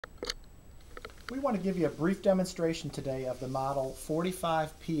We want to give you a brief demonstration today of the model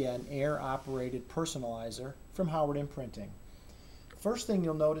 45PN air-operated personalizer from Howard Imprinting. First thing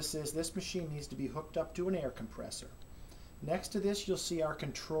you'll notice is this machine needs to be hooked up to an air compressor. Next to this you'll see our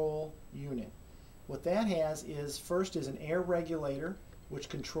control unit. What that has is first is an air regulator which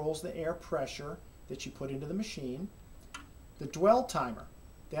controls the air pressure that you put into the machine. The dwell timer,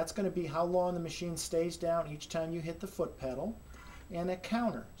 that's going to be how long the machine stays down each time you hit the foot pedal. And a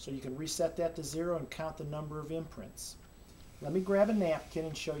counter, so you can reset that to 0 and count the number of imprints. Let me grab a napkin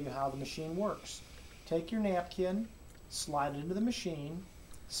and show you how the machine works. Take your napkin, slide it into the machine,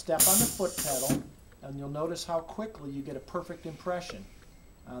 step on the foot pedal, and you'll notice how quickly you get a perfect impression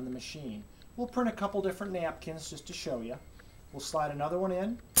on the machine. We'll print a couple different napkins just to show you. We'll slide another one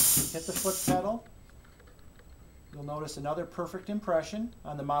in, hit the foot pedal. You'll notice another perfect impression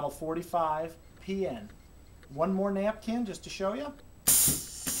on the model 45PN. One more napkin just to show you.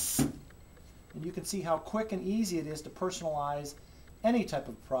 And you can see how quick and easy it is to personalize any type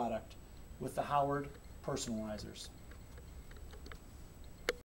of product with the Howard Personalizers.